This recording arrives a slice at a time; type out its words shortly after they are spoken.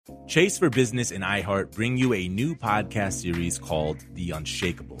Chase for Business and iHeart bring you a new podcast series called The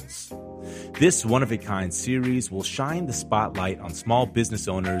Unshakables. This one-of-a-kind series will shine the spotlight on small business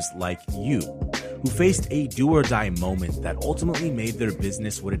owners like you, who faced a do-or-die moment that ultimately made their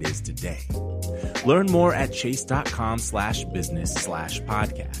business what it is today. Learn more at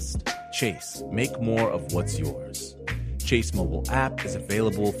chase.com/business/podcast. Chase, make more of what's yours. Chase mobile app is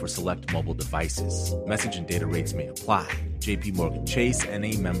available for select mobile devices. Message and data rates may apply. JP Morgan Chase,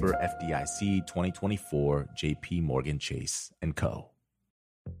 N.A. member FDIC 2024, JP Morgan Chase & Co.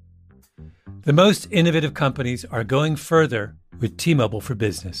 The most innovative companies are going further with T-Mobile for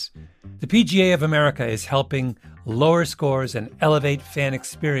Business. The PGA of America is helping lower scores and elevate fan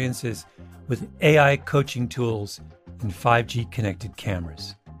experiences with AI coaching tools and 5G connected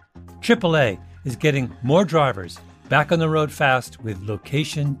cameras. AAA is getting more drivers back on the road fast with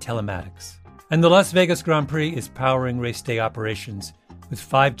location telematics. And the Las Vegas Grand Prix is powering race day operations with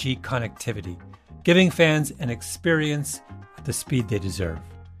 5G connectivity, giving fans an experience at the speed they deserve.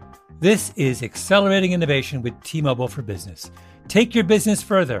 This is accelerating innovation with T-Mobile for Business. Take your business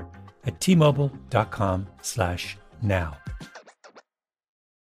further at T-Mobile.com/now.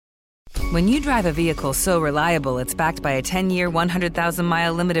 When you drive a vehicle so reliable it's backed by a 10-year,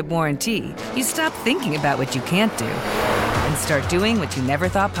 100,000-mile limited warranty, you stop thinking about what you can't do and start doing what you never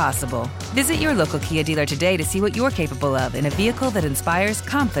thought possible. Visit your local Kia dealer today to see what you're capable of in a vehicle that inspires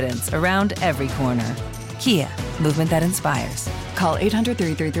confidence around every corner. Kia, movement that inspires. Call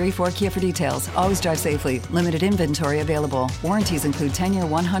 800-333-4KIA for details. Always drive safely. Limited inventory available. Warranties include 10-year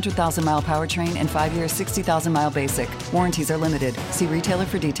 100,000-mile powertrain and 5-year 60,000-mile basic. Warranties are limited. See retailer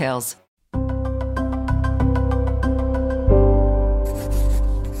for details.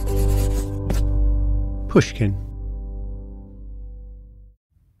 Pushkin.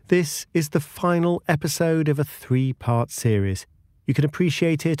 This is the final episode of a 3-part series. You can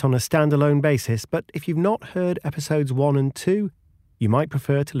appreciate it on a standalone basis, but if you've not heard episodes 1 and 2, you might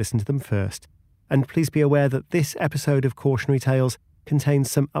prefer to listen to them first. And please be aware that this episode of Cautionary Tales contains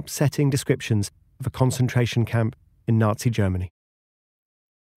some upsetting descriptions of a concentration camp in Nazi Germany.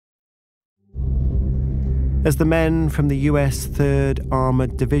 As the men from the US 3rd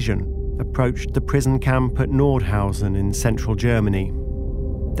Armoured Division approached the prison camp at Nordhausen in central Germany,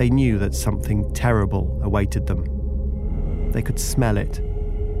 they knew that something terrible awaited them. They could smell it,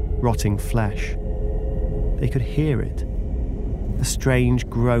 rotting flesh. They could hear it, a strange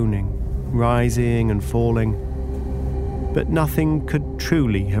groaning, rising and falling. But nothing could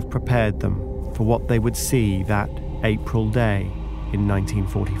truly have prepared them for what they would see that April day in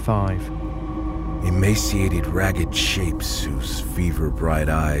 1945. Emaciated, ragged shapes whose fever-bright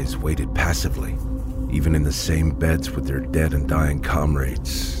eyes waited passively, even in the same beds with their dead and dying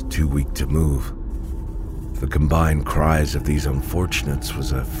comrades, too weak to move. The combined cries of these unfortunates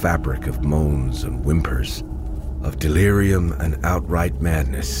was a fabric of moans and whimpers, of delirium and outright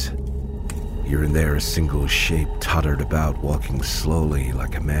madness. Here and there a single shape tottered about, walking slowly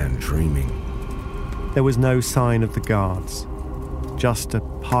like a man dreaming. There was no sign of the guards, just a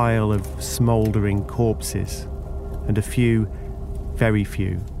pile of smouldering corpses and a few, very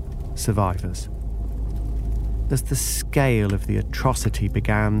few, survivors. As the scale of the atrocity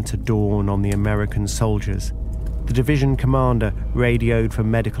began to dawn on the American soldiers, the division commander radioed for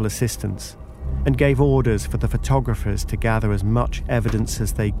medical assistance and gave orders for the photographers to gather as much evidence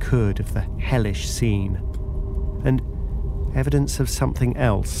as they could of the hellish scene. And evidence of something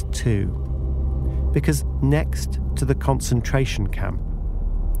else, too. Because next to the concentration camp,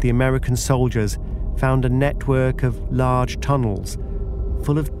 the American soldiers found a network of large tunnels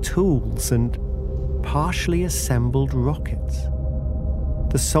full of tools and partially assembled rockets.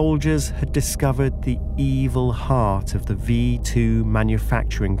 The soldiers had discovered the evil heart of the V2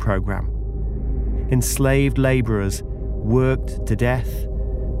 manufacturing program. Enslaved labourers worked to death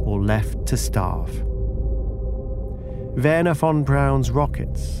or left to starve. Wernher von Braun's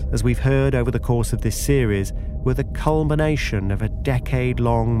rockets, as we've heard over the course of this series, were the culmination of a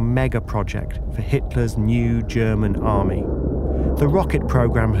decade-long mega-project for Hitler's new German army. The rocket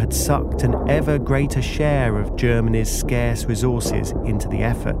program had sucked an ever greater share of Germany's scarce resources into the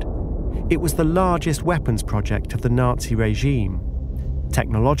effort. It was the largest weapons project of the Nazi regime.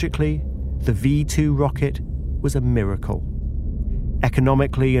 Technologically, the V2 rocket was a miracle.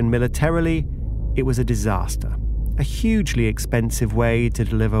 Economically and militarily, it was a disaster. A hugely expensive way to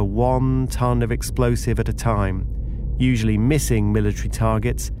deliver 1 ton of explosive at a time, usually missing military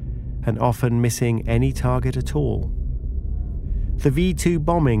targets and often missing any target at all. The V2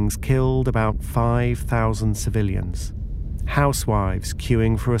 bombings killed about 5,000 civilians. Housewives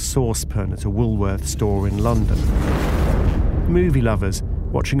queuing for a saucepan at a Woolworth store in London. Movie lovers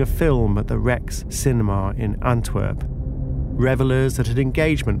watching a film at the Rex Cinema in Antwerp, revellers at an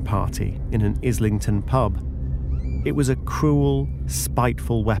engagement party in an Islington pub. It was a cruel,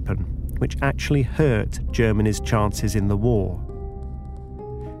 spiteful weapon which actually hurt Germany's chances in the war.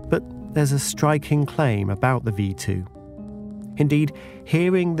 But there's a striking claim about the V2. Indeed,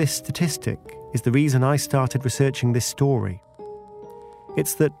 hearing this statistic is the reason I started researching this story.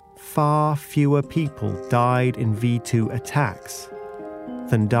 It's that far fewer people died in V2 attacks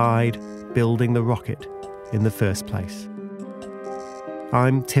than died building the rocket in the first place.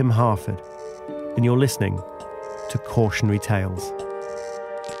 I'm Tim Harford, and you're listening to Cautionary Tales.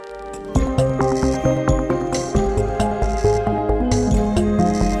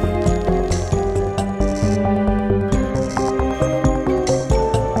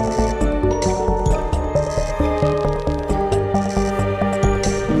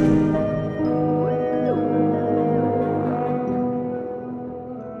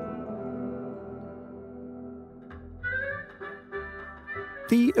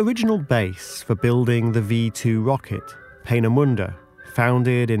 The original base for building the V2 rocket, Peenemünde,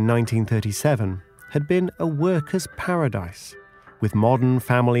 founded in 1937, had been a workers' paradise, with modern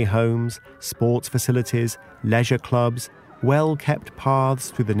family homes, sports facilities, leisure clubs, well-kept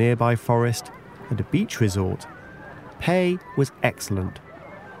paths through the nearby forest, and a beach resort. Pay was excellent.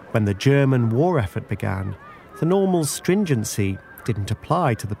 When the German war effort began, the normal stringency didn't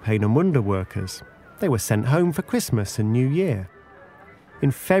apply to the Peenemünde workers. They were sent home for Christmas and New Year. In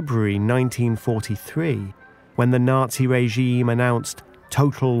February 1943, when the Nazi regime announced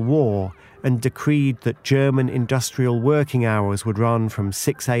total war and decreed that German industrial working hours would run from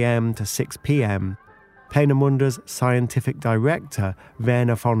 6 a.m. to 6 p.m., Peenemunde's scientific director,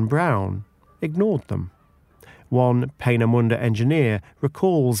 Werner von Braun, ignored them. One Peenemunde engineer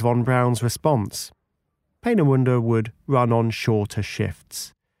recalls von Braun's response. Peenemunde would run on shorter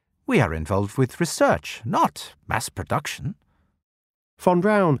shifts. "We are involved with research, not mass production." Von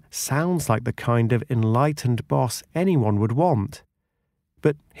Braun sounds like the kind of enlightened boss anyone would want.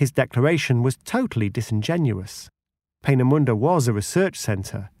 But his declaration was totally disingenuous. Peenemünde was a research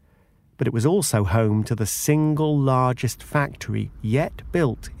centre, but it was also home to the single largest factory yet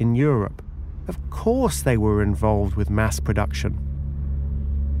built in Europe. Of course they were involved with mass production.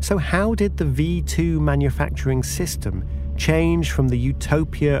 So how did the V2 manufacturing system change from the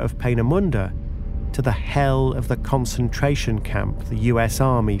utopia of Peenemünde to the hell of the concentration camp the US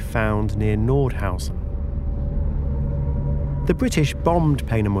Army found near Nordhausen? The British bombed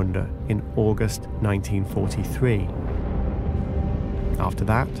Peenemünde in August 1943. After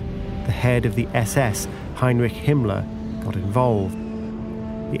that, the head of the SS, Heinrich Himmler, got involved.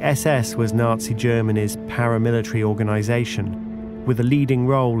 The SS was Nazi Germany's paramilitary organisation, with a leading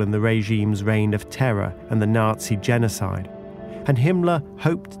role in the regime's reign of terror and the Nazi genocide, and Himmler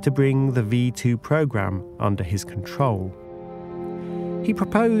hoped to bring the V2 programme under his control. He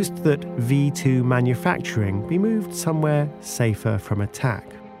proposed that V2 manufacturing be moved somewhere safer from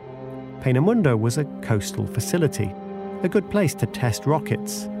attack. Peenemünde was a coastal facility, a good place to test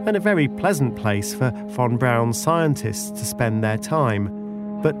rockets, and a very pleasant place for von Braun's scientists to spend their time,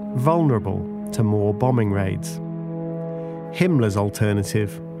 but vulnerable to more bombing raids. Himmler's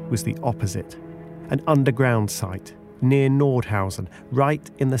alternative was the opposite, an underground site near Nordhausen, right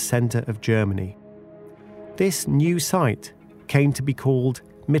in the centre of Germany. This new site came to be called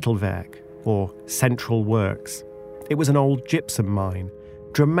Mittelwerk, or Central Works. It was an old gypsum mine,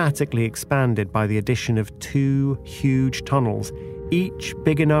 dramatically expanded by the addition of 2 huge tunnels, each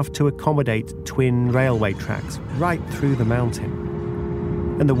big enough to accommodate twin railway tracks right through the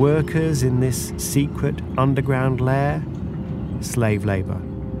mountain. And the workers in this secret underground lair? Slave labour.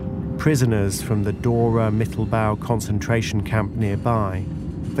 Prisoners from the Dora Mittelbau concentration camp nearby,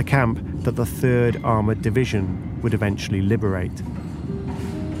 the camp that the 3rd Armoured Division would eventually liberate.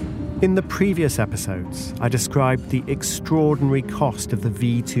 In the previous episodes, I described the extraordinary cost of the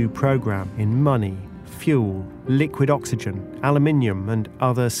V2 programme in money, fuel, liquid oxygen, aluminium and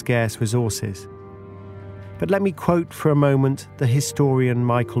other scarce resources. But let me quote for a moment the historian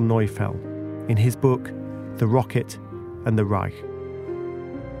Michael Neufeld in his book, The Rocket and the Reich.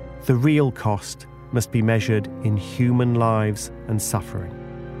 The real cost must be measured in human lives and suffering.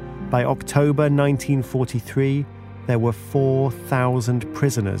 By October 1943, there were 4,000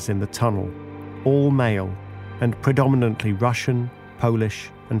 prisoners in the tunnel, all male and predominantly Russian, Polish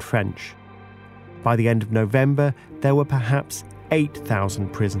and French. By the end of November, there were perhaps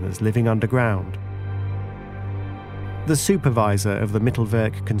 8,000 prisoners living underground. The supervisor of the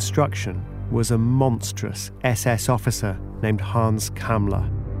Mittelwerk construction was a monstrous SS officer named Hans Kammler.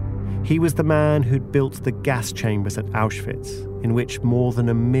 He was the man who'd built the gas chambers at Auschwitz, in which more than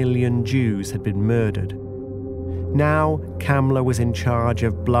 1 million Jews had been murdered. Now, Kammler was in charge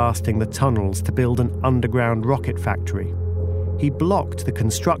of blasting the tunnels to build an underground rocket factory. He blocked the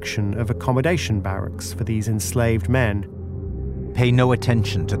construction of accommodation barracks for these enslaved men. Pay no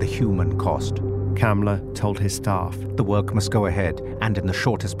attention to the human cost. Kammler told his staff. The work must go ahead, and in the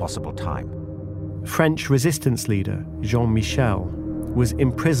shortest possible time. French resistance leader Jean Michel was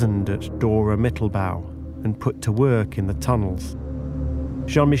imprisoned at Dora Mittelbau and put to work in the tunnels.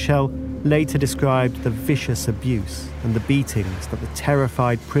 Jean Michel later described the vicious abuse and the beatings that the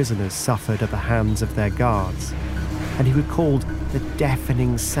terrified prisoners suffered at the hands of their guards, and he recalled the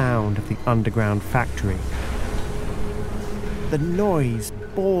deafening sound of the underground factory. The noise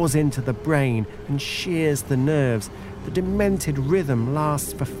bores into the brain and shears the nerves. The demented rhythm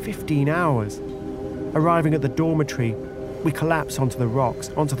lasts for 15 hours. Arriving at the dormitory, we collapse onto the rocks,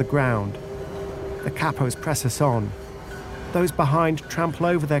 onto the ground. The capos press us on. Those behind trample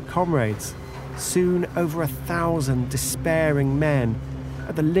over their comrades. Soon over 1,000 despairing men,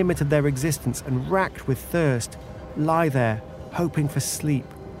 at the limit of their existence and racked with thirst, lie there hoping for sleep,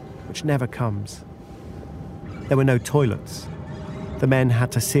 which never comes. There were no toilets. The men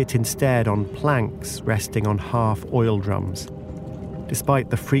had to sit instead on planks resting on half oil drums.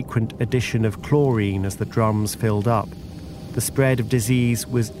 Despite the frequent addition of chlorine as the drums filled up, the spread of disease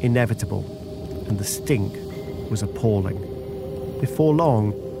was inevitable, and the stink was appalling. Before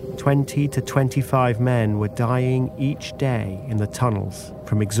long, 20 to 25 men were dying each day in the tunnels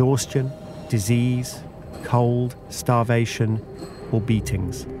from exhaustion, disease, cold, starvation, or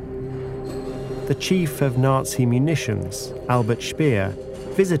beatings. The chief of Nazi munitions, Albert Speer,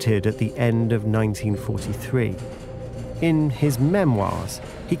 visited at the end of 1943. In his memoirs,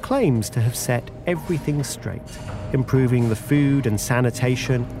 he claims to have set everything straight, improving the food and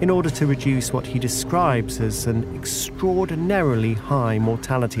sanitation in order to reduce what he describes as an extraordinarily high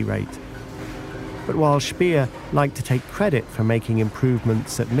mortality rate. But while Speer liked to take credit for making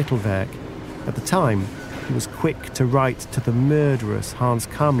improvements at Mittelwerk, at the time, he was quick to write to the murderous Hans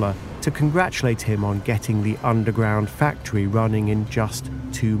Kammler to congratulate him on getting the underground factory running in just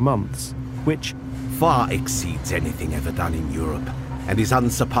 2 months, which far exceeds anything ever done in Europe and is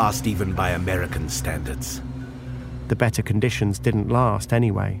unsurpassed even by American standards. The better conditions didn't last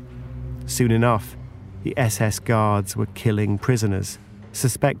anyway. Soon enough, the SS guards were killing prisoners,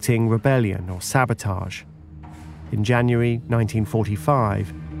 suspecting rebellion or sabotage. In January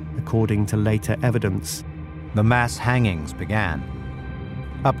 1945, according to later evidence, the mass hangings began.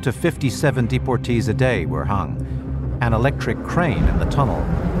 Up to 57 deportees a day were hung. An electric crane in the tunnel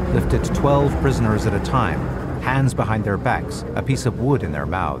lifted 12 prisoners at a time, hands behind their backs, a piece of wood in their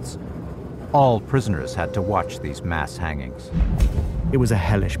mouths. All prisoners had to watch these mass hangings. It was a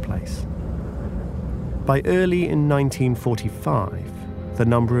hellish place. By early in 1945, the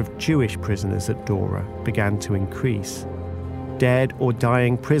number of Jewish prisoners at Dora began to increase. Dead or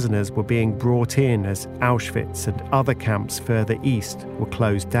dying prisoners were being brought in as Auschwitz and other camps further east were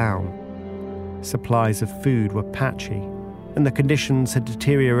closed down. Supplies of food were patchy, and the conditions had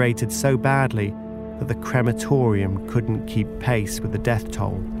deteriorated so badly that the crematorium couldn't keep pace with the death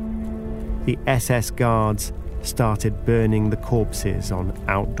toll. The SS guards started burning the corpses on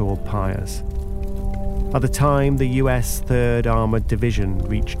outdoor pyres. By the time the US 3rd Armored Division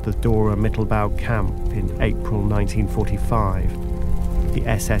reached the Dora Mittelbau camp in April 1945, the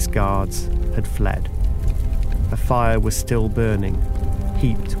SS guards had fled. The fire was still burning,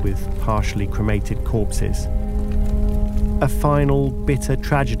 heaped with partially cremated corpses. A final bitter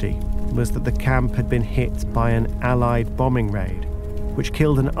tragedy was that the camp had been hit by an Allied bombing raid, which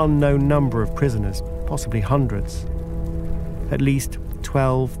killed an unknown number of prisoners, possibly hundreds. At least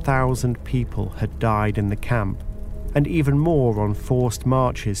 12,000 people had died in the camp, and even more on forced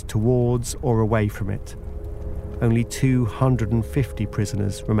marches towards or away from it. Only 250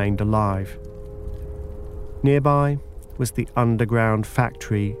 prisoners remained alive. Nearby was the underground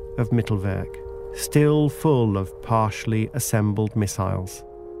factory of Mittelwerk, still full of partially assembled missiles.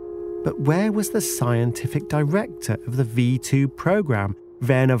 But where was the scientific director of the V2 program,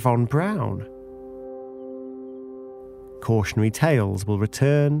 Werner von Braun? Cautionary Tales will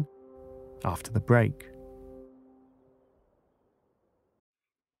return after the break.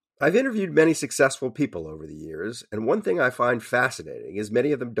 I've interviewed many successful people over the years, and one thing I find fascinating is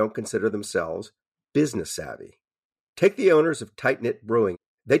many of them don't consider themselves business savvy. Take the owners of Tight Knit Brewing.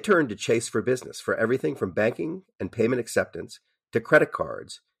 They turned to Chase for Business for everything from banking and payment acceptance to credit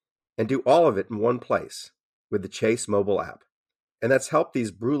cards, and do all of it in one place with the Chase mobile app. And that's helped these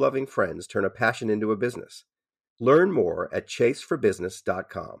brew-loving friends turn a passion into a business. Learn more at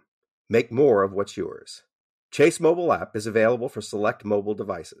chaseforbusiness.com. Make more of what's yours. Chase mobile app is available for select mobile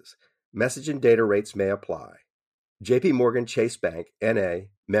devices. Message and data rates may apply. J.P. Morgan Chase Bank, N.A.,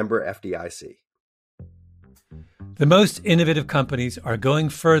 member FDIC. The most innovative companies are going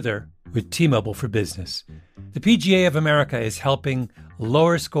further with T-Mobile for Business. The PGA of America is helping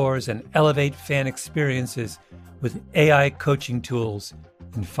lower scores and elevate fan experiences with AI coaching tools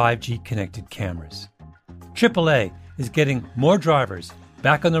and 5G connected cameras. AAA is getting more drivers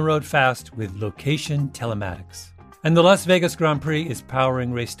back on the road fast with location telematics. And the Las Vegas Grand Prix is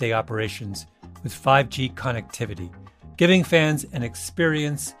powering race day operations with 5G connectivity, giving fans an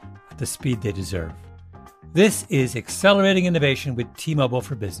experience at the speed they deserve. This is accelerating innovation with T-Mobile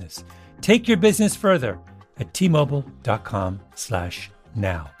for Business. Take your business further at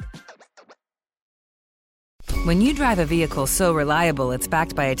T-Mobile.com/now. When you drive a vehicle so reliable it's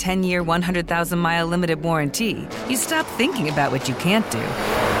backed by a 10-year, 100,000-mile limited warranty, you stop thinking about what you can't do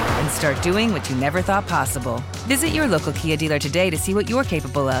and start doing what you never thought possible. Visit your local Kia dealer today to see what you're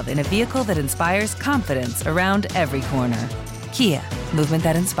capable of in a vehicle that inspires confidence around every corner. Kia, movement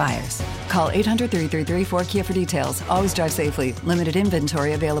that inspires. Call 800-333-4KIA for details. Always drive safely. Limited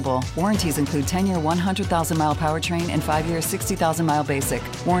inventory available. Warranties include 10-year 100,000-mile powertrain and 5-year 60,000-mile basic.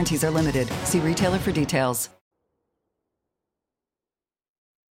 Warranties are limited. See retailer for details.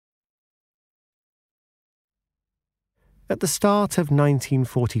 At the start of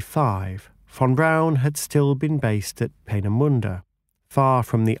 1945, von Braun had still been based at Peenemünde, far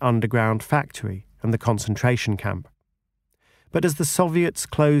from the underground factory and the concentration camp. But as the Soviets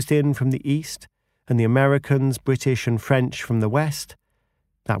closed in from the east and the Americans, British and French from the west,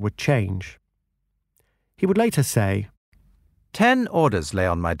 that would change. He would later say, 10 orders lay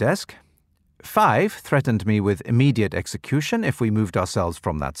on my desk. 5 threatened me with immediate execution if we moved ourselves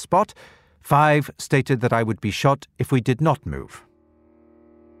from that spot. 5 stated that I would be shot if we did not move.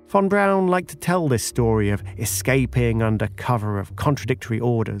 Von Braun liked to tell this story of escaping under cover of contradictory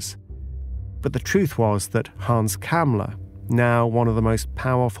orders. But the truth was that Hans Kammler, now one of the most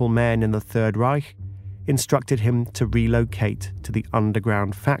powerful men in the Third Reich, instructed him to relocate to the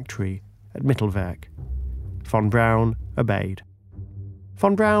underground factory at Mittelwerk. Von Braun obeyed.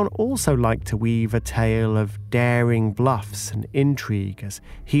 Von Braun also liked to weave a tale of daring bluffs and intrigue as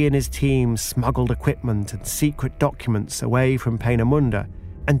he and his team smuggled equipment and secret documents away from Peenemünde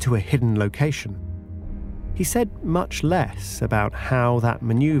and to a hidden location. He said much less about how that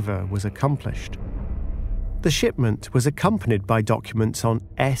maneuver was accomplished. The shipment was accompanied by documents on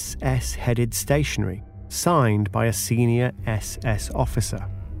SS-headed stationery signed by a senior SS officer,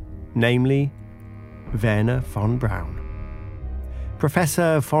 namely Werner von Braun.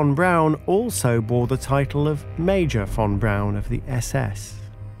 Professor von Braun also bore the title of Major von Braun of the SS,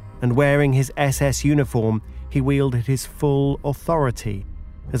 and wearing his SS uniform, he wielded his full authority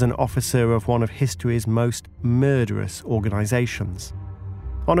as an officer of one of history's most murderous organizations.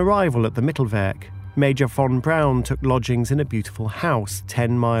 On arrival at the Mittelwerk, Major von Braun took lodgings in a beautiful house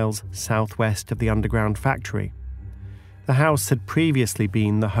 10 miles southwest of the underground factory. The house had previously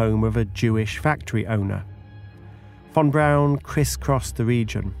been the home of a Jewish factory owner. Von Braun crisscrossed the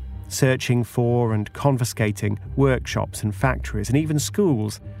region, searching for and confiscating workshops and factories and even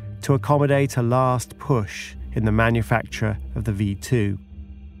schools to accommodate a last push in the manufacture of the V2.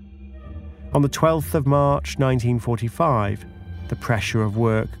 On the 12th of March 1945, the pressure of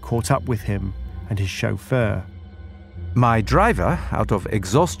work caught up with him and his chauffeur. My driver, out of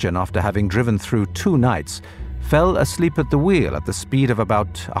exhaustion after having driven through 2 nights, fell asleep at the wheel at the speed of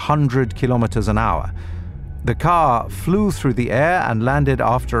about 100 kilometers an hour. The car flew through the air and landed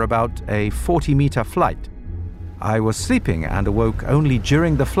after about a 40-meter flight. I was sleeping and awoke only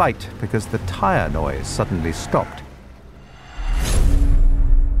during the flight because the tire noise suddenly stopped.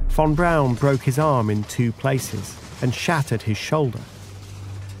 Von Braun broke his arm in 2 places and shattered his shoulder.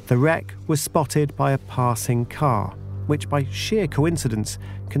 The wreck was spotted by a passing car, which by sheer coincidence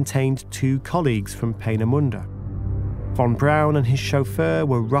contained 2 colleagues from Peenemünde. Von Braun and his chauffeur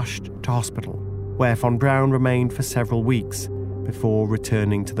were rushed to hospital, where von Braun remained for several weeks before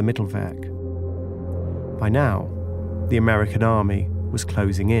returning to the Mittelwerk. By now, the American army was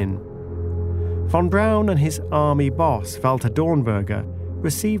closing in. Von Braun and his army boss, Walter Dornberger,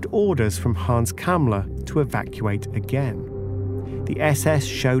 received orders from Hans Kammler to evacuate again. The SS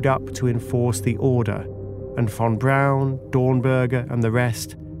showed up to enforce the order, and von Braun, Dornberger, and the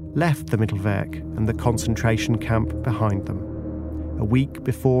rest left the Mittelwerk and the concentration camp behind them, a week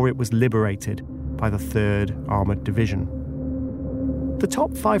before it was liberated by the 3rd Armoured Division. The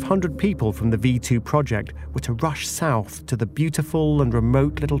top 500 people from the V2 project were to rush south to the beautiful and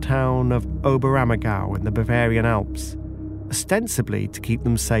remote little town of Oberammergau in the Bavarian Alps, ostensibly to keep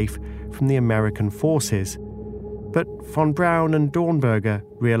them safe from the American forces. But von Braun and Dornberger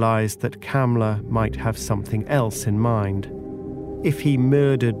realized that Kammler might have something else in mind. If he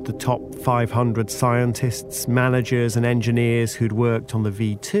murdered the top 500 scientists, managers and engineers who'd worked on the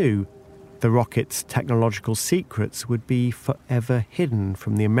V2, the rocket's technological secrets would be forever hidden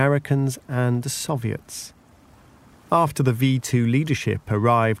from the Americans and the Soviets. After the V2 leadership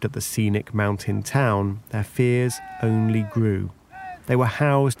arrived at the scenic mountain town, their fears only grew. They were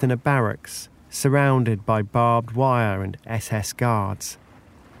housed in a barracks, surrounded by barbed wire and SS guards.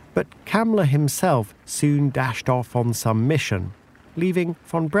 But Kammler himself soon dashed off on some mission, leaving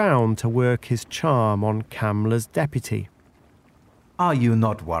von Braun to work his charm on Kammler's deputy. Are you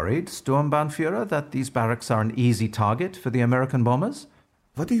not worried, Sturmbannführer, that these barracks are an easy target for the American bombers?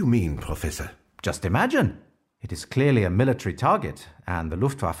 What do you mean, Professor? Just imagine. It is clearly a military target, and the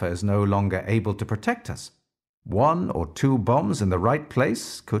Luftwaffe is no longer able to protect us. 1 or 2 bombs in the right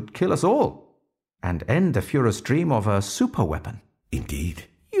place could kill us all, and end the Führer's dream of a superweapon. Indeed.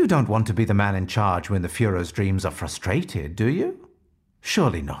 You don't want to be the man in charge when the Führer's dreams are frustrated, do you?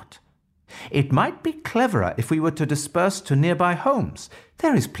 Surely not. It might be cleverer if we were to disperse to nearby homes.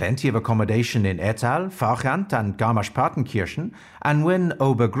 There is plenty of accommodation in Ettal, Farchant and Garmisch-Partenkirchen, and when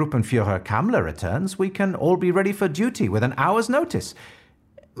Obergruppenführer Kammler returns, we can all be ready for duty with an hour's notice.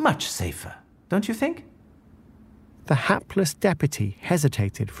 Much safer, don't you think? The hapless deputy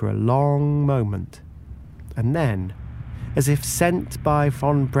hesitated for a long moment, and then, as if sent by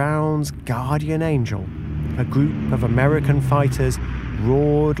von Braun's guardian angel, a group of American fighters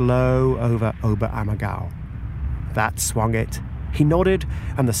roared low over Oberammergau. That swung it. He nodded,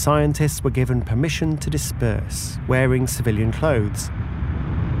 and the scientists were given permission to disperse, wearing civilian clothes.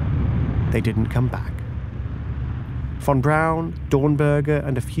 They didn't come back. Von Braun, Dornberger,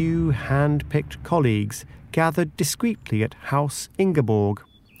 and a few hand-picked colleagues gathered discreetly at Haus Ingeborg,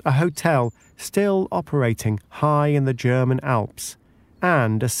 a hotel still operating high in the German Alps,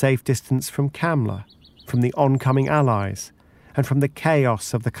 and a safe distance from Kammler, from the oncoming Allies, and from the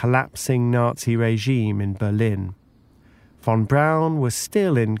chaos of the collapsing Nazi regime in Berlin. Von Braun was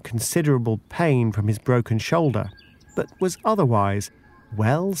still in considerable pain from his broken shoulder, but was otherwise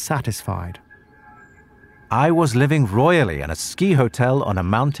well satisfied. I was living royally in a ski hotel on a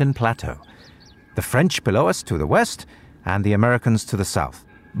mountain plateau. The French below us to the west, and the Americans to the south.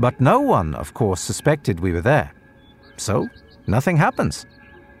 But no one, of course, suspected we were there. So, nothing happens.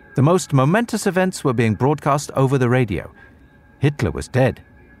 The most momentous events were being broadcast over the radio. Hitler was dead.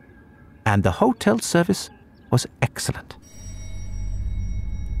 And the hotel service was excellent.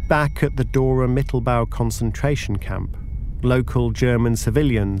 Back at the Dora Mittelbau concentration camp, local German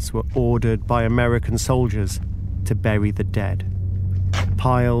civilians were ordered by American soldiers to bury the dead.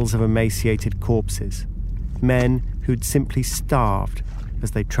 Piles of emaciated corpses, men who'd simply starved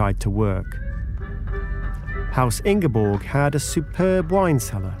as they tried to work. Haus Ingeborg had a superb wine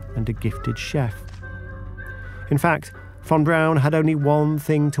cellar and a gifted chef. In fact, von Braun had only one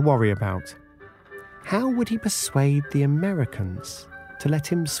thing to worry about. How would he persuade the Americans to let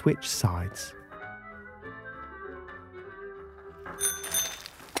him switch sides?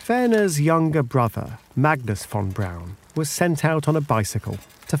 Werner's younger brother, Magnus von Braun, was sent out on a bicycle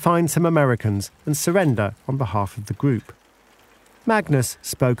to find some Americans and surrender on behalf of the group. Magnus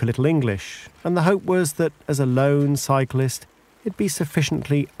spoke a little English, and the hope was that as a lone cyclist, it'd be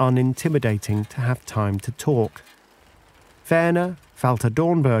sufficiently unintimidating to have time to talk. Werner, Walter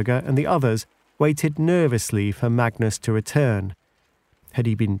Dornberger and the others waited nervously for Magnus to return. Had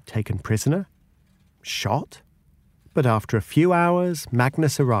he been taken prisoner? Shot? But after a few hours,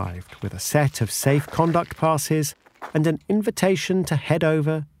 Magnus arrived with a set of safe conduct passes and an invitation to head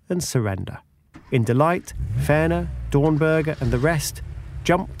over and surrender. In delight, Werner, Dornberger and the rest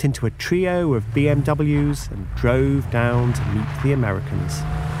jumped into a trio of BMWs and drove down to meet the Americans.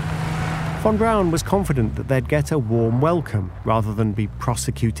 Von Braun was confident that they'd get a warm welcome rather than be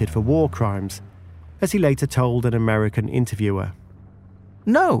prosecuted for war crimes, as he later told an American interviewer.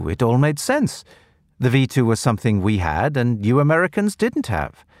 No, it all made sense. The V2 was something we had and you Americans didn't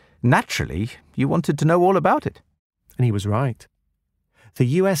have. Naturally, you wanted to know all about it. And he was right. The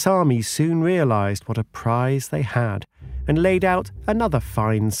US Army soon realized what a prize they had and laid out another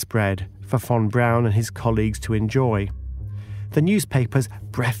fine spread for von Braun and his colleagues to enjoy. The newspapers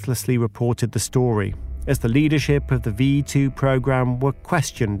breathlessly reported the story as the leadership of the V2 program were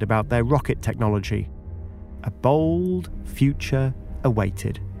questioned about their rocket technology. A bold future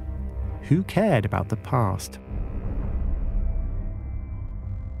awaited. Who cared about the past?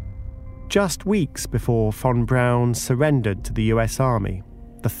 Just weeks before von Braun surrendered to the US Army,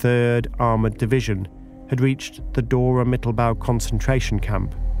 the 3rd Armoured Division had reached the Dora Mittelbau concentration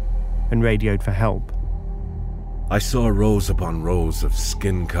camp and radioed for help. I saw rows upon rows of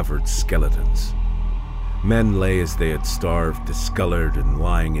skin-covered skeletons. Men lay as they had starved, discolored and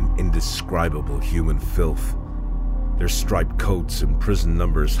lying in indescribable human filth. Their striped coats and prison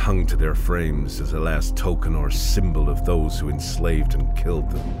numbers hung to their frames as a last token or symbol of those who enslaved and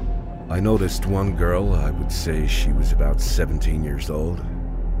killed them. I noticed one girl, I would say she was about 17 years old.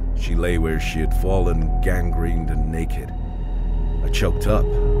 She lay where she had fallen, gangrened and naked. I choked up,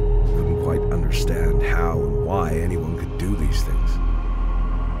 couldn't quite understand how and why anyone could do these things.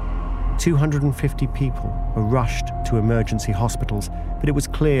 250 people were rushed to emergency hospitals, but it was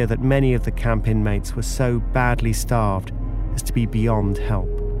clear that many of the camp inmates were so badly starved as to be beyond help.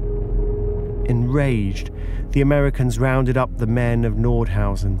 Enraged, the Americans rounded up the men of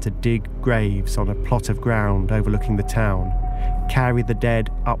Nordhausen to dig graves on a plot of ground overlooking the town, carry the dead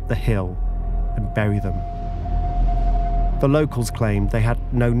up the hill, and bury them. The locals claimed they had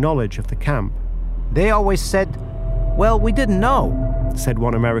no knowledge of the camp. They always said, "Well, we didn't know," said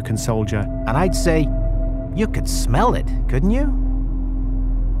one American soldier. And I'd say, "You could smell it, couldn't you?"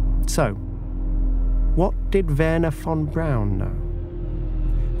 So, what did Wernher von Braun know?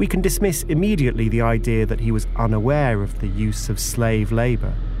 We can dismiss immediately the idea that he was unaware of the use of slave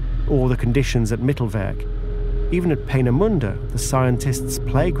labour or the conditions at Mittelwerk. Even at Peenemünde, the scientists'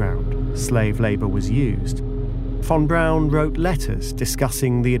 playground, slave labour was used. Von Braun wrote letters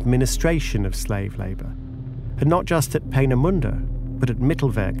discussing the administration of slave labour, and not just at Peenemünde, but at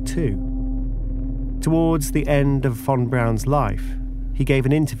Mittelwerk too. Towards the end of von Braun's life, he gave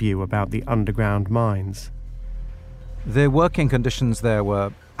an interview about the underground mines. The working conditions there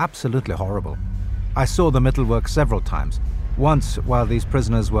were absolutely horrible. I saw the Mittelwerk several times, once while these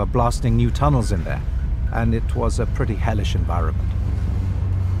prisoners were blasting new tunnels in there, and it was a pretty hellish environment.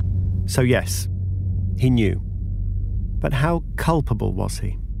 So yes, he knew. But how culpable was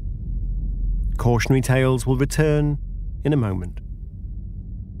he? Cautionary Tales will return in a moment.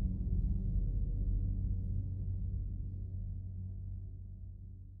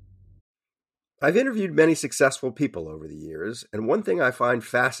 I've interviewed many successful people over the years, and one thing I find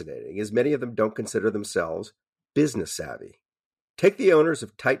fascinating is many of them don't consider themselves business savvy. Take the owners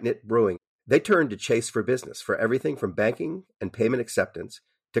of Tight Knit Brewing. They turned to Chase for Business for everything from banking and payment acceptance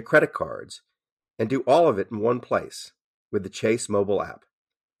to credit cards, and do all of it in one place with the Chase mobile app.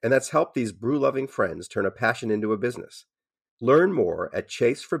 And that's helped these brew-loving friends turn a passion into a business. Learn more at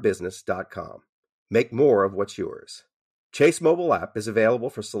chaseforbusiness.com. Make more of what's yours. Chase mobile app is available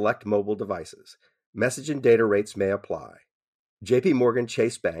for select mobile devices. Message and data rates may apply. JP Morgan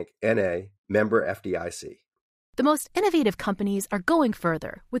Chase Bank, N.A., member FDIC. The most innovative companies are going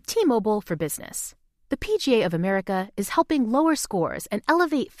further with T-Mobile for Business. The PGA of America is helping lower scores and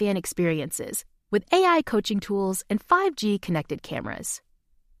elevate fan experiences with AI coaching tools and 5G connected cameras.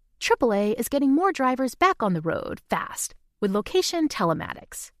 AAA is getting more drivers back on the road fast with location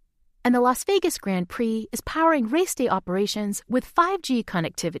telematics. And the Las Vegas Grand Prix is powering race day operations with 5G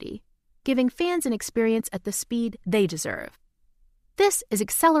connectivity, giving fans an experience at the speed they deserve. This is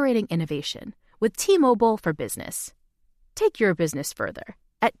accelerating innovation with T-Mobile for Business. Take your business further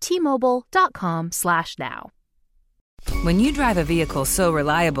at T-Mobile.com/now. When you drive a vehicle so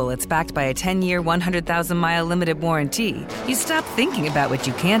reliable it's backed by a 10-year, 100,000-mile limited warranty, you stop thinking about what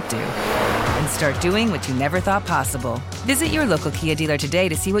you can't do and start doing what you never thought possible. Visit your local Kia dealer today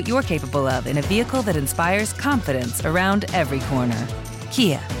to see what you're capable of in a vehicle that inspires confidence around every corner.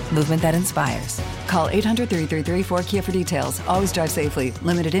 Kia, movement that inspires. Call 800-333-4KIA for details. Always drive safely.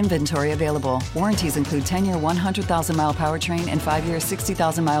 Limited inventory available. Warranties include 10-year 100,000-mile powertrain and 5-year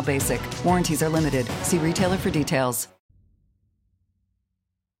 60,000-mile basic. Warranties are limited. See retailer for details.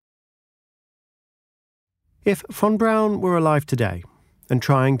 If von Braun were alive today and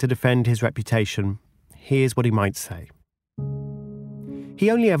trying to defend his reputation, here's what he might say.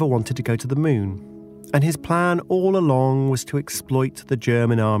 He only ever wanted to go to the moon, and his plan all along was to exploit the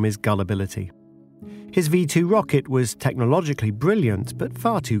German army's gullibility. His V-2 rocket was technologically brilliant, but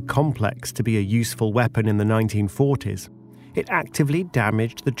far too complex to be a useful weapon in the 1940s. It actively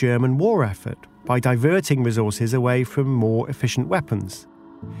damaged the German war effort by diverting resources away from more efficient weapons.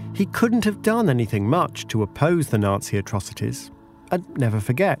 He couldn't have done anything much to oppose the Nazi atrocities. And never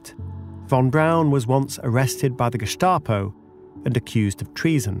forget, von Braun was once arrested by the Gestapo and accused of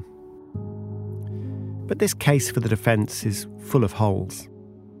treason. But this case for the defence is full of holes.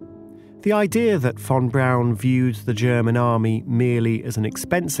 The idea that von Braun viewed the German army merely as an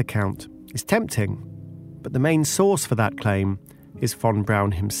expense account is tempting, but the main source for that claim is von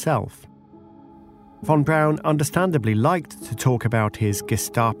Braun himself. Von Braun understandably liked to talk about his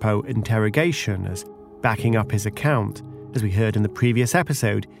Gestapo interrogation as Backing up his account, as we heard in the previous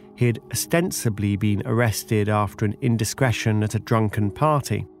episode, he had ostensibly been arrested after an indiscretion at a drunken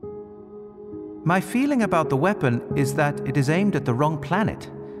party. My feeling about the weapon is that it is aimed at the wrong planet.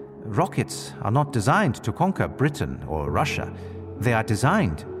 Rockets are not designed to conquer Britain or Russia. They are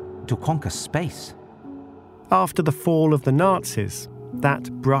designed to conquer space. After the fall of the Nazis,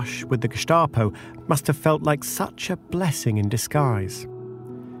 that brush with the Gestapo must have felt like such a blessing in disguise.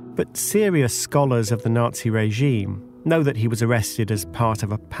 But serious scholars of the Nazi regime know that he was arrested as part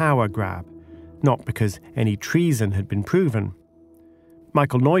of a power grab, not because any treason had been proven.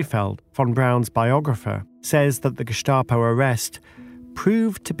 Michael Neufeld, von Braun's biographer, says that the Gestapo arrest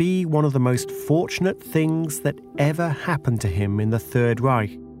proved to be one of the most fortunate things that ever happened to him in the Third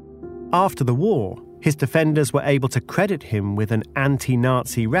Reich. After the war, his defenders were able to credit him with an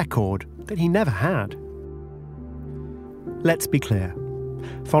anti-Nazi record that he never had. Let's be clear.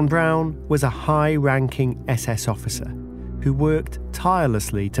 Von Braun was a high-ranking SS officer who worked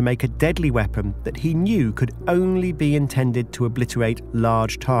tirelessly to make a deadly weapon that he knew could only be intended to obliterate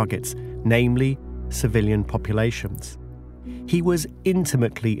large targets, namely civilian populations. He was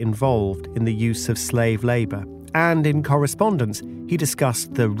intimately involved in the use of slave labour, and in correspondence, he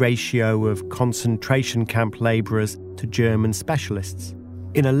discussed the ratio of concentration camp labourers to German specialists.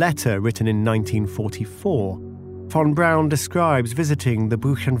 In a letter written in 1944, von Braun describes visiting the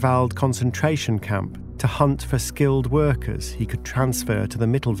Buchenwald concentration camp to hunt for skilled workers he could transfer to the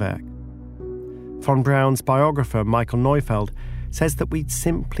Mittelwerk. Von Braun's biographer, Michael Neufeld, says that we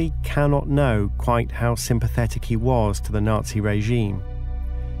simply cannot know quite how sympathetic he was to the Nazi regime.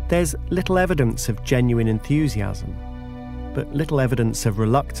 There's little evidence of genuine enthusiasm, but little evidence of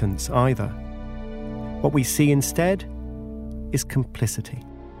reluctance either. What we see instead is complicity.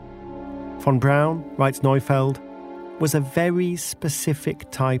 Von Braun, writes Neufeld, was a very specific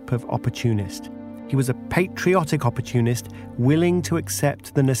type of opportunist. He was a patriotic opportunist willing to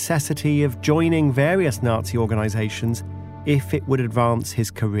accept the necessity of joining various Nazi organisations if it would advance his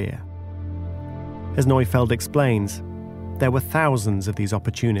career. As Neufeld explains, there were thousands of these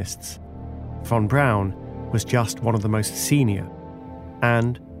opportunists. Von Braun was just one of the most senior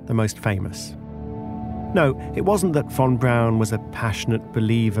and the most famous. No, it wasn't that von Braun was a passionate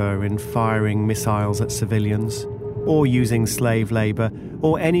believer in firing missiles at civilians, or using slave labour,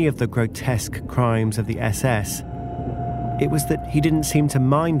 or any of the grotesque crimes of the SS. It was that he didn't seem to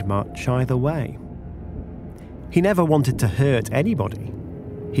mind much either way. He never wanted to hurt anybody.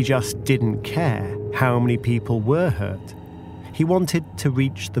 He just didn't care how many people were hurt. He wanted to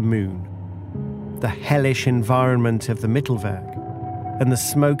reach the moon. The hellish environment of the Mittelwerk and the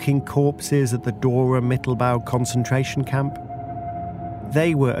smoking corpses at the Dora Mittelbau concentration camp,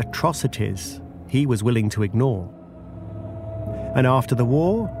 they were atrocities he was willing to ignore. And after the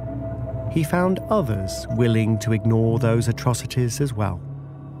war, he found others willing to ignore those atrocities as well.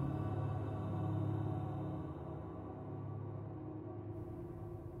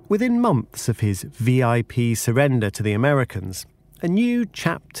 Within months of his VIP surrender to the Americans, a new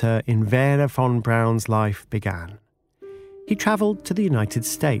chapter in Wernher von Braun's life began. He travelled to the United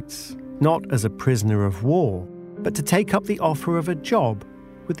States, not as a prisoner of war, but to take up the offer of a job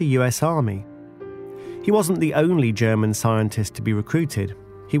with the US Army. He wasn't the only German scientist to be recruited.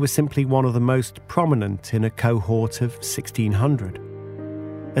 He was simply one of the most prominent in a cohort of 1,600.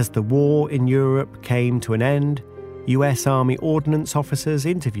 As the war in Europe came to an end, US Army ordnance officers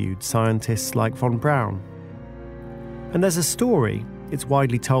interviewed scientists like von Braun. And there's a story, it's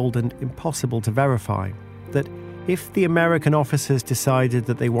widely told and impossible to verify, that if the American officers decided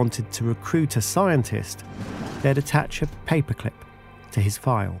that they wanted to recruit a scientist, they'd attach a paperclip to his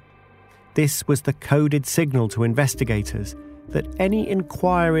file. This was the coded signal to investigators that any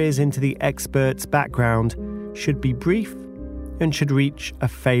inquiries into the expert's background should be brief and should reach a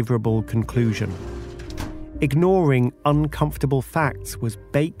favourable conclusion. Ignoring uncomfortable facts was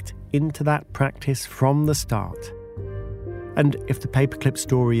baked into that practice from the start. And if the paperclip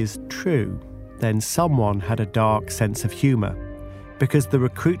story is true, then someone had a dark sense of humour, because the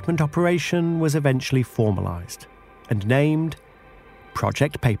recruitment operation was eventually formalised and named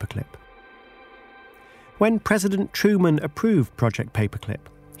Project Paperclip. When President Truman approved Project Paperclip,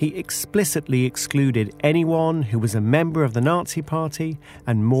 he explicitly excluded anyone who was a member of the Nazi Party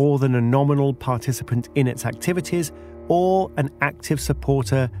and more than a nominal participant in its activities or an active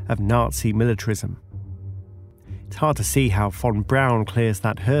supporter of Nazi militarism. It's hard to see how von Braun clears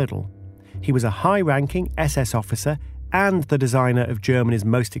that hurdle. He was a high-ranking SS officer and the designer of Germany's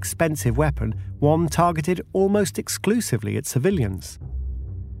most expensive weapon, one targeted almost exclusively at civilians.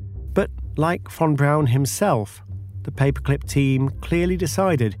 But like von Braun himself, the paperclip team clearly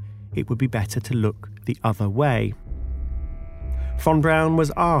decided it would be better to look the the other way. Von Braun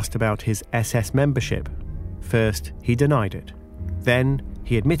was asked about his SS membership. First, he denied it. Then,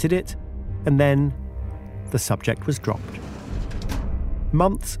 he admitted it. And then, the subject was dropped.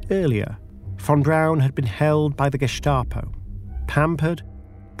 Months earlier, von Braun had been held by the Gestapo, pampered,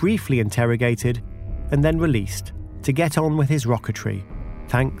 briefly interrogated, and then released to get on with his rocketry,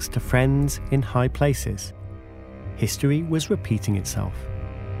 thanks to friends in high places. History was repeating itself.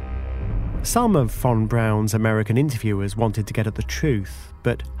 Some of von Braun's American interviewers wanted to get at the truth,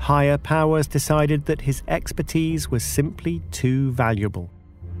 but higher powers decided that his expertise was simply too valuable.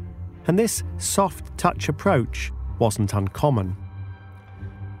 And this soft-touch approach wasn't uncommon.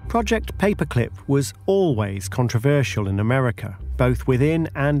 Project Paperclip was always controversial in America, both within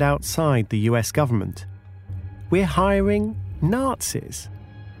and outside the US government. We're hiring Nazis.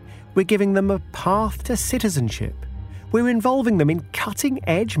 We're giving them a path to citizenship. We're involving them in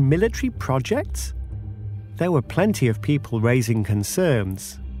cutting-edge military projects. There were plenty of people raising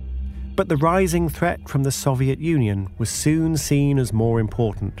concerns. But the rising threat from the Soviet Union was soon seen as more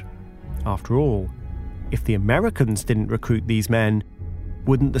important. After all, if the Americans didn't recruit these men,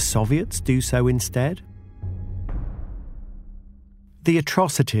 wouldn't the Soviets do so instead? The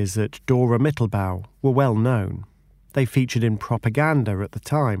atrocities at Dora Mittelbau were well known. They featured in propaganda at the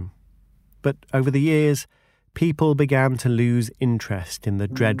time. But over the years, people began to lose interest in the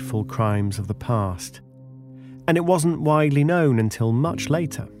dreadful crimes of the past. And it wasn't widely known until much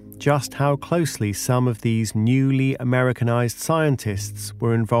later just how closely some of these newly Americanized scientists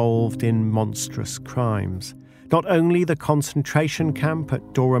were involved in monstrous crimes. Not only the concentration camp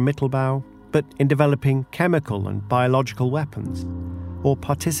at Dora Mittelbau, but in developing chemical and biological weapons, or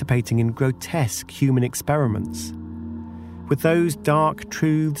participating in grotesque human experiments. With those dark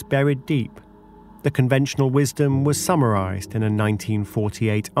truths buried deep, the conventional wisdom was summarized in a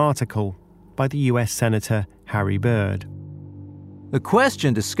 1948 article by the US Senator Harry Byrd. The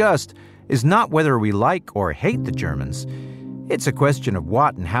question discussed is not whether we like or hate the Germans. It's a question of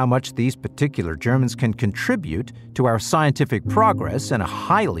what and how much these particular Germans can contribute to our scientific progress in a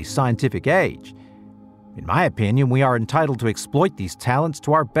highly scientific age. In my opinion, we are entitled to exploit these talents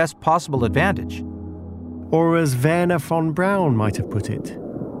to our best possible advantage. Or as Wernher von Braun might have put it,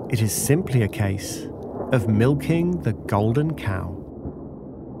 it is simply a case of milking the golden cow.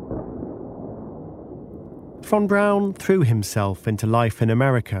 Von Braun threw himself into life in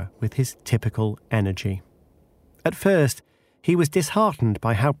America with his typical energy. At first, he was disheartened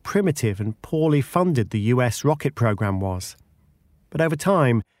by how primitive and poorly funded the US rocket program was. But over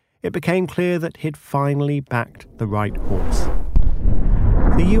time, it became clear that he'd finally backed the right horse.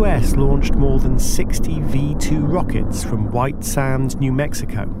 The US launched more than 60 V-2 rockets from White Sands, New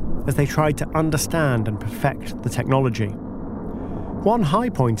Mexico, as they tried to understand and perfect the technology. One high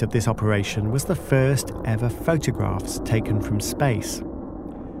point of this operation was the first ever photographs taken from space.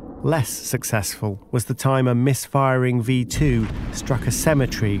 Less successful was the time a misfiring V-2 struck a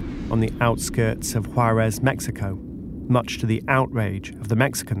cemetery on the outskirts of Juarez, Mexico, much to the outrage of the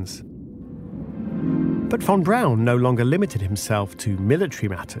Mexicans. But von Braun no longer limited himself to military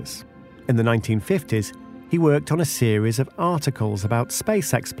matters. In the 1950s, he worked on a series of articles about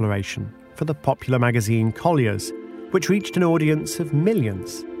space exploration for the popular magazine Collier's, which reached an audience of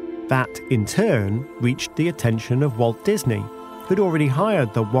millions. That, in turn, reached the attention of Walt Disney, who'd already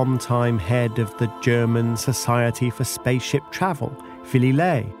hired the one-time head of the German Society for Spaceship Travel, Willy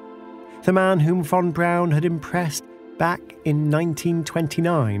Ley, the man whom von Braun had impressed back in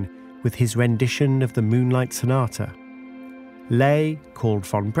 1929 with his rendition of the Moonlight Sonata. Ley called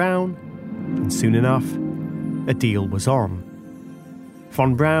von Braun, and soon enough, a deal was on.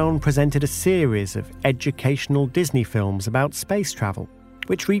 Von Braun presented a series of educational Disney films about space travel,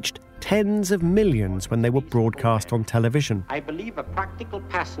 which reached tens of millions when they were broadcast on television. I believe a practical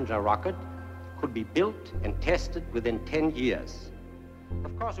passenger rocket could be built and tested within 10 years.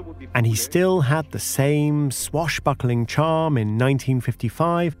 Of course, it would be. And he still had the same swashbuckling charm in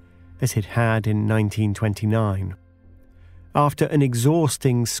 1955 as he'd had in 1929. After an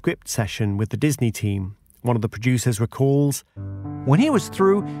exhausting script session with the Disney team, one of the producers recalls, "When he was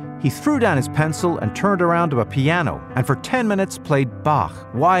through, he threw down his pencil and turned around to a piano and for 10 minutes played Bach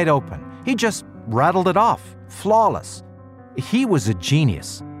wide open. He just rattled it off, flawless. He was a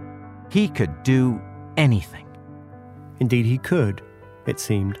genius. He could do anything." Indeed he could, it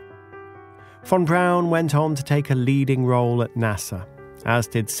seemed. Von Braun went on to take a leading role at NASA, as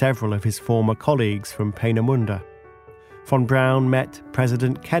did several of his former colleagues from Peenemünde. Von Braun met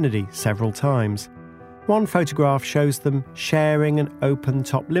President Kennedy several times. One photograph shows them sharing an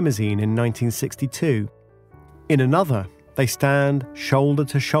open-top limousine in 1962. In another, They stand shoulder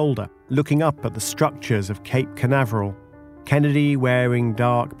to shoulder, looking up at the structures of Cape Canaveral, Kennedy wearing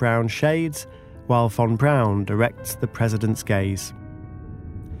dark brown shades, while von Braun directs the president's gaze.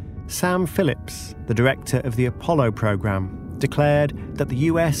 Sam Phillips, the director of the Apollo program, declared that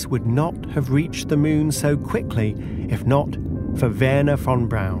the US would not have reached the moon so quickly if not for Wernher von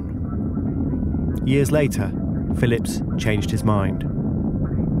Braun. Years later, Phillips changed his mind.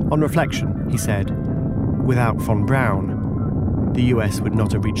 On reflection, he said, without von Braun, the US would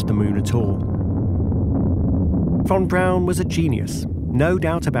not have reached the moon at all. Von Braun was a genius, no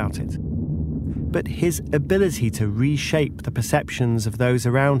doubt about it. But his ability to reshape the perceptions of those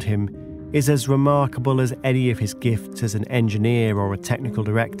around him is as remarkable as any of his gifts as an engineer or a technical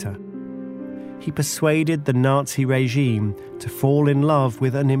director. He persuaded the Nazi regime to fall in love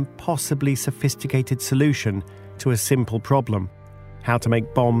with an impossibly sophisticated solution to a simple problem: how to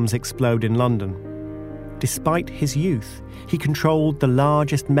make bombs explode in London. Despite his youth, he controlled the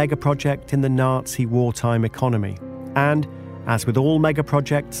largest megaproject in the Nazi wartime economy, and, as with all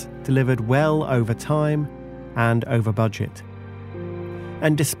megaprojects, delivered well over time and over budget.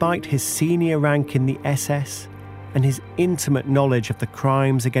 And despite his senior rank in the SS and his intimate knowledge of the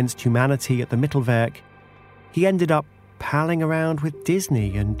crimes against humanity at the Mittelwerk, he ended up palling around with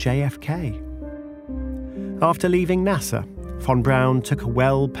Disney and JFK. After leaving NASA, von Braun took a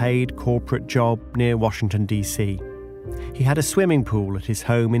well-paid corporate job near Washington, D.C. He had a swimming pool at his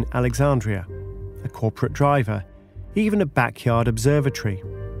home in Alexandria, a corporate driver, even a backyard observatory.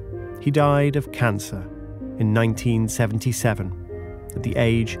 He died of cancer in 1977 at the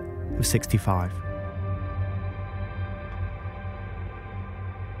age of 65.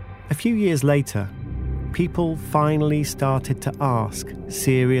 A few years later, people finally started to ask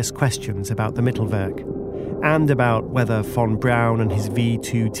serious questions about the Mittelwerk and about whether von Braun and his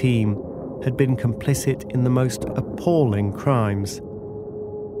V2 team had been complicit in the most appalling crimes.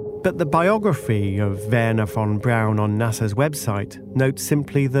 But the biography of Wernher von Braun on NASA's website notes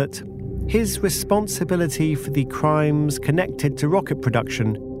simply that his responsibility for the crimes connected to rocket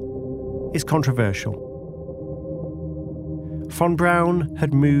production is controversial. Von Braun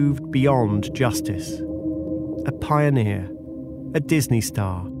had moved beyond justice. A pioneer, a Disney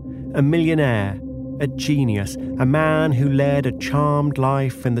star, a millionaire, a genius, a man who led a charmed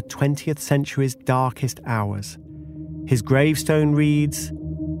life in the 20th century's darkest hours. His gravestone reads,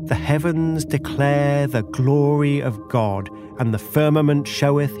 "The heavens declare the glory of God, and the firmament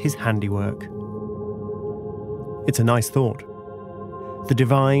showeth his handiwork." It's a nice thought. The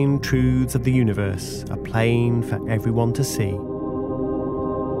divine truths of the universe are plain for everyone to see.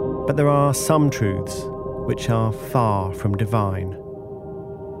 But there are some truths which are far from divine.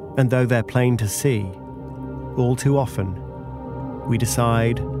 And though they're plain to see, all too often we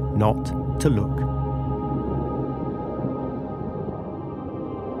decide not to look.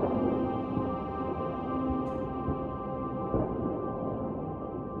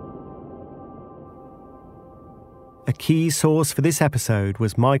 A key source for this episode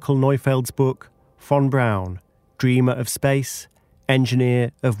was Michael Neufeld's book, Von Braun, Dreamer of Space,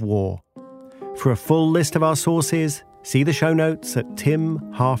 Engineer of War. For a full list of our sources, see the show notes at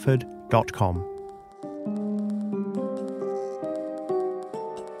timharford.com.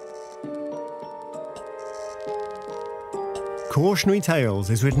 Cautionary Tales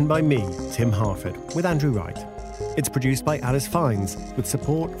is written by me, Tim Harford, with Andrew Wright. It's produced by Alice Fiennes, with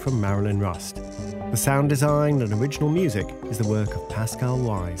support from Marilyn Rust. The sound design and original music is the work of Pascal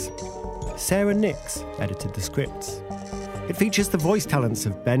Wise. Sarah Nix edited the scripts. It features the voice talents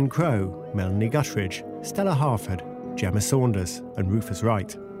of Ben Crow, Melanie Guttridge, Stella Harford, Gemma Saunders, and Rufus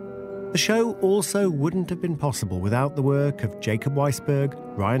Wright. The show also wouldn't have been possible without the work of Jacob Weisberg,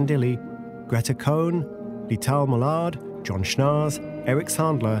 Ryan Dilley, Greta Cohn, Lital Mollard, John Schnaars, Eric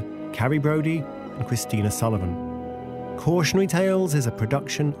Sandler, Carrie Brody, and Christina Sullivan. Cautionary Tales is a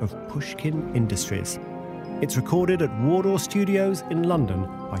production of Pushkin Industries. It's recorded at Wardour Studios in London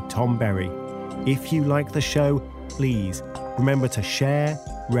by Tom Berry. If you like the show, please remember to share,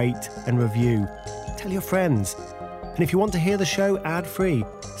 rate, and review. Tell your friends. And if you want to hear the show ad-free,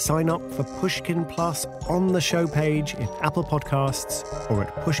 sign up for Pushkin Plus on the show page in Apple Podcasts or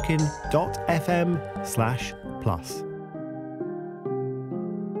at pushkin.fm/plus.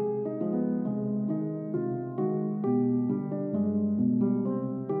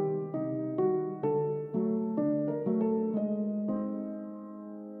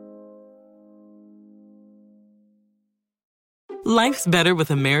 Life's better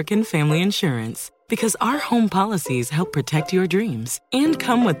with American Family Insurance because our home policies help protect your dreams and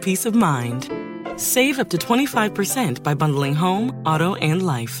come with peace of mind. Save up to 25% by bundling home, auto, and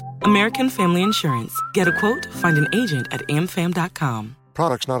life. American Family Insurance. Get a quote, find an agent at amfam.com.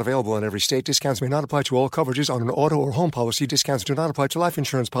 Products not available in every state. Discounts may not apply to all coverages on an auto or home policy. Discounts do not apply to life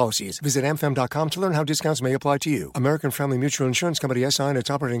insurance policies. Visit amfam.com to learn how discounts may apply to you. American Family Mutual Insurance Company, SI, and its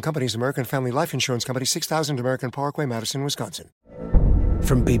operating companies, American Family Life Insurance Company, 6000 American Parkway, Madison, Wisconsin.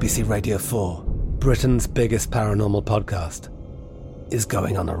 From BBC Radio 4, Britain's biggest paranormal podcast is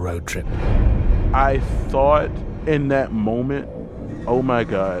going on a road trip. I thought in that moment, oh my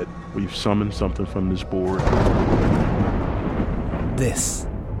God, we've summoned something from this board. This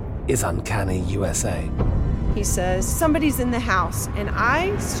is Uncanny USA. He says, somebody's in the house, and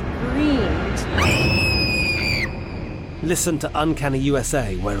I screamed. Listen to Uncanny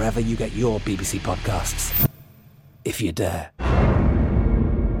USA wherever you get your BBC podcasts, if you dare.